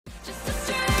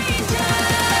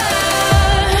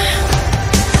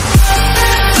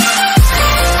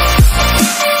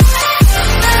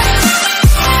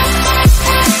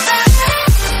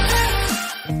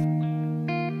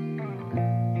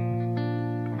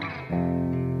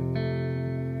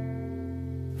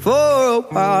For a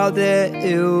while there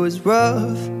it was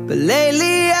rough, but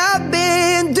lately I've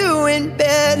been doing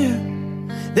better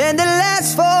than the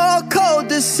last 4 cold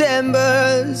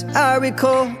Decembers I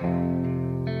recall.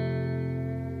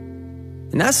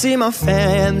 And I see my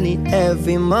family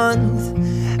every month.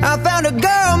 I found a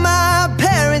girl my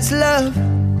parents love.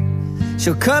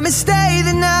 She'll come and stay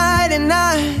the night, and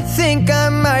I think I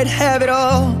might have it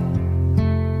all.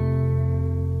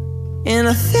 And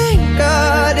I thank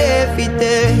God every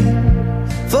day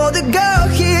for the girl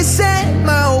He sent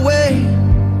my way.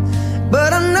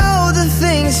 But I know the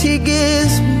things He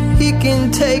gives me, He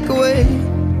can take away.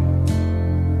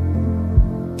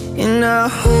 And I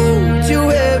hold you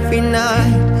every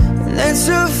night, and that's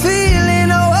a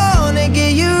feeling I wanna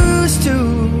get used to.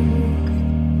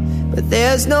 But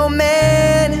there's no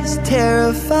man as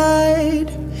terrified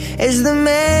as the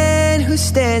man who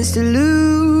stands to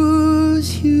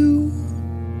lose you.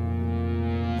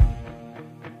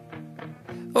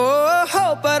 Oh, I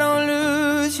hope I don't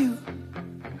lose you.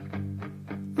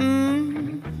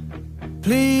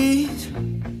 Please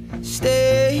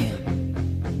stay.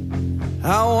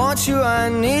 I want you, I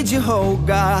need you, oh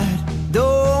God.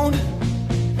 Don't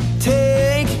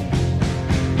take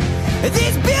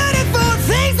these beautiful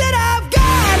things that I've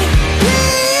got.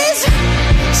 Please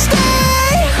stay.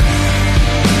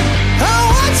 I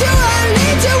want you, I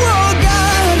need you, oh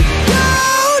God.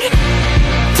 Don't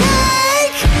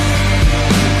take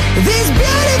these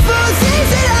beautiful things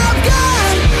that I've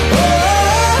got.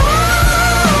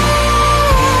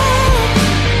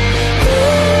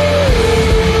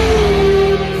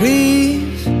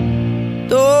 Please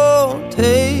don't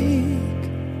take.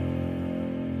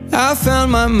 I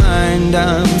found my mind,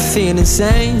 I'm feeling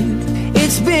sane.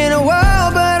 It's been a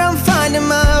while, but I'm finding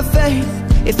my faith.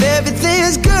 If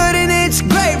everything's good and it's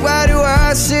great, why do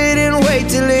I sit and wait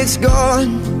till it's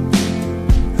gone?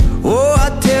 Oh, I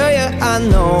tell you, I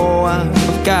know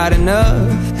I've got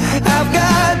enough. I've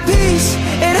got peace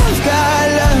and I've got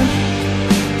love,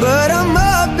 but I'm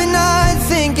up at night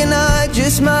thinking I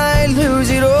just might lose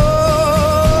it all.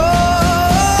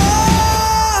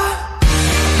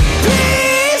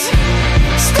 Please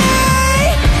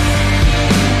stay.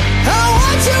 I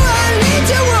want you, I need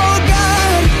you, oh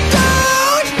God.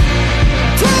 Don't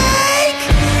take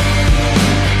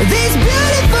these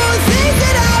beautiful things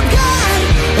that I've got.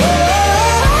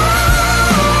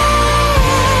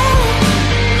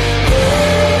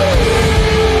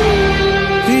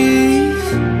 Please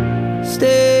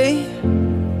stay.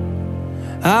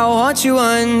 I want you,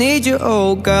 I need you,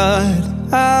 oh God.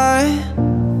 I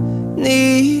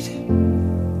need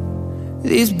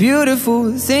these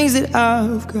beautiful things that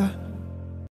I've got.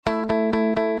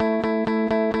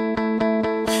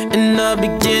 In the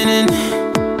beginning,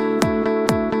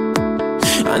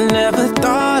 I never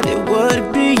thought it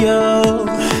would be you.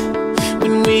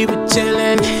 When we were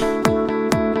chilling,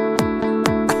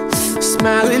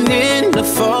 smiling in the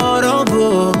photo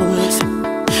booth,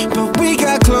 but we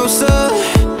got closer.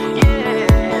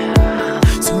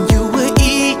 So you were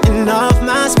eating off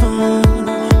my spoon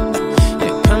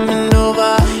and coming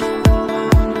over,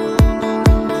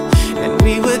 and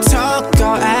we would talk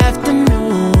all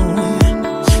afternoon.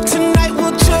 Tonight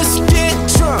we'll just get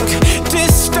drunk,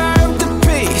 disturb the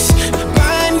peace,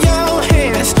 find your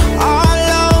hands all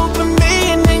over me,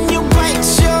 and then you bite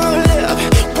your lip,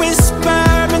 whisper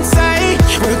and say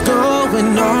we're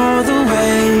going all the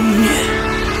way.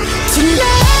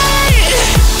 Tonight,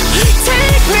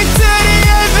 take me to the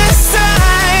other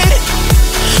side.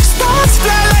 Sparks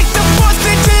fly like the 4th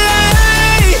of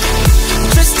July.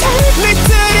 Just take me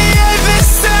to the other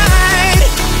side.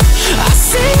 I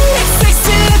see that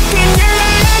sexy look in your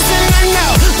eyes, and I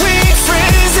know we ain't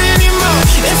friends anymore.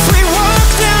 If we walk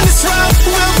down this road,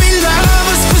 we'll be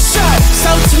lovers for sure.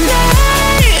 So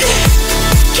tonight,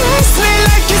 kiss me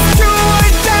like it's do or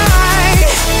die,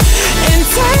 and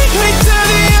take me to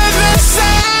the other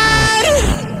side.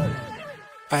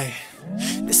 Hey,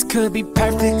 this could be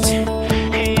perfect,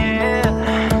 yeah,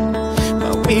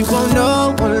 but we won't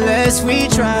know unless we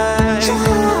try.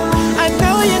 I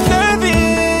know you're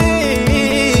nervous,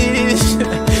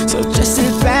 so just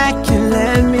sit back and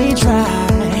let me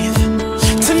drive.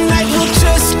 Tonight we'll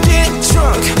just get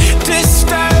drunk,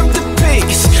 disturb the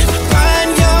peace, find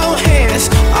your hands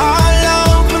all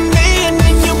over me, and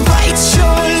then you bite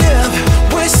your lip,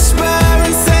 whisper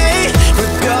and say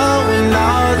we're going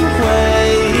all the way.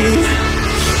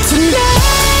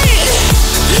 Tonight,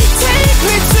 take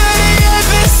me to the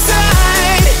other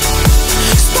side.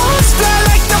 Sparks fly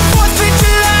like the 4th of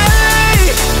July.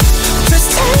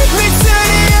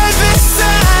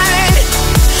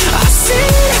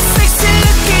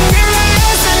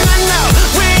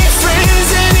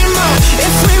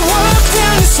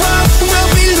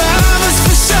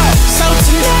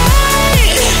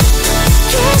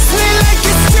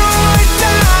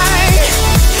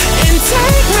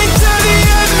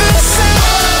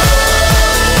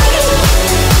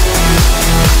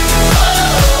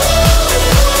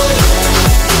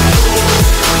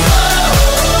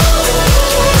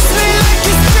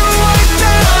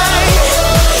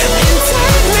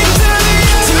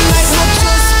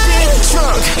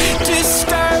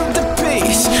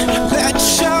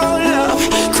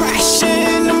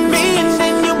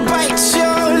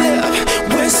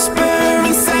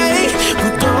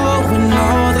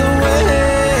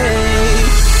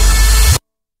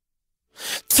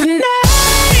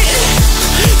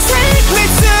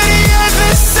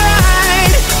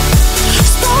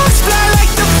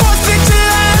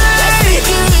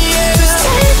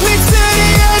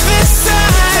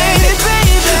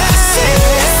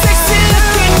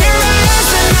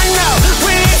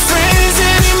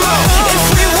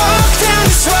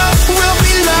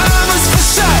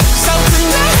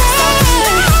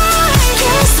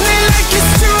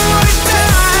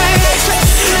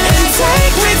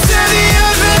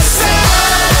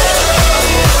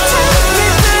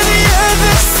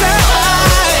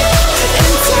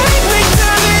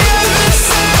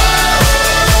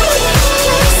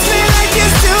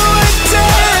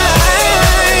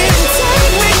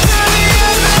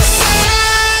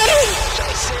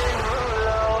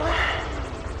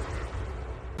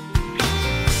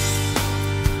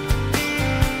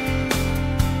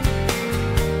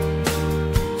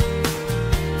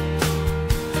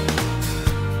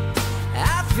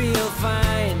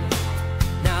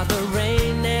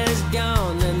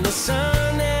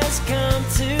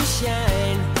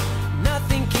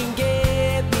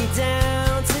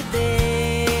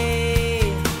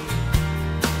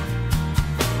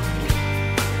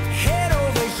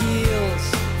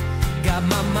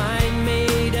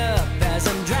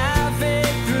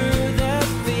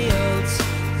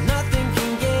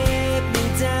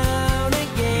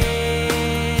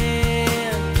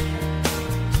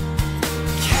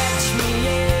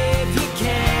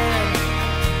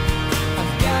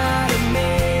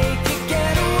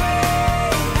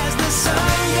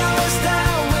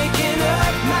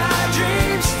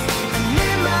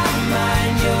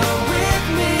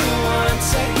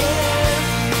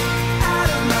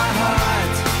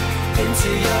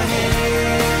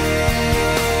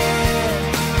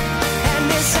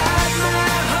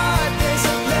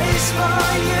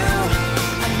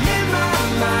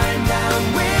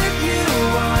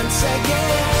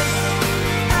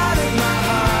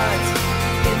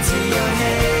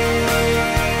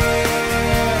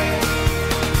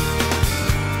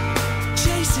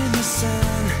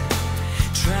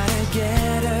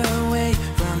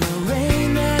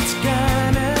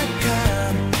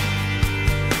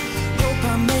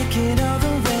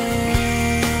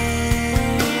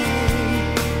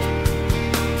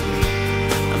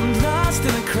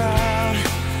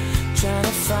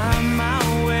 to find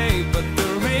my way, but the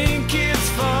rain keeps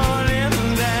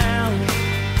falling down.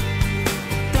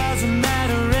 Doesn't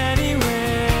matter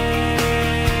anyway.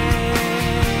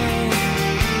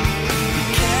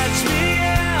 Catch me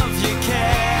if you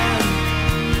can.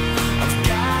 I've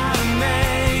gotta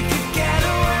make a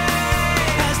getaway.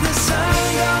 As the sun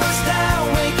goes down,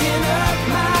 waking up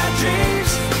my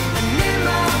dreams, and in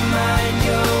my mind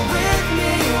you're with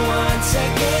me once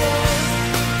again.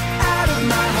 Out of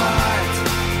my heart,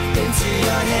 into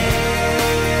your head.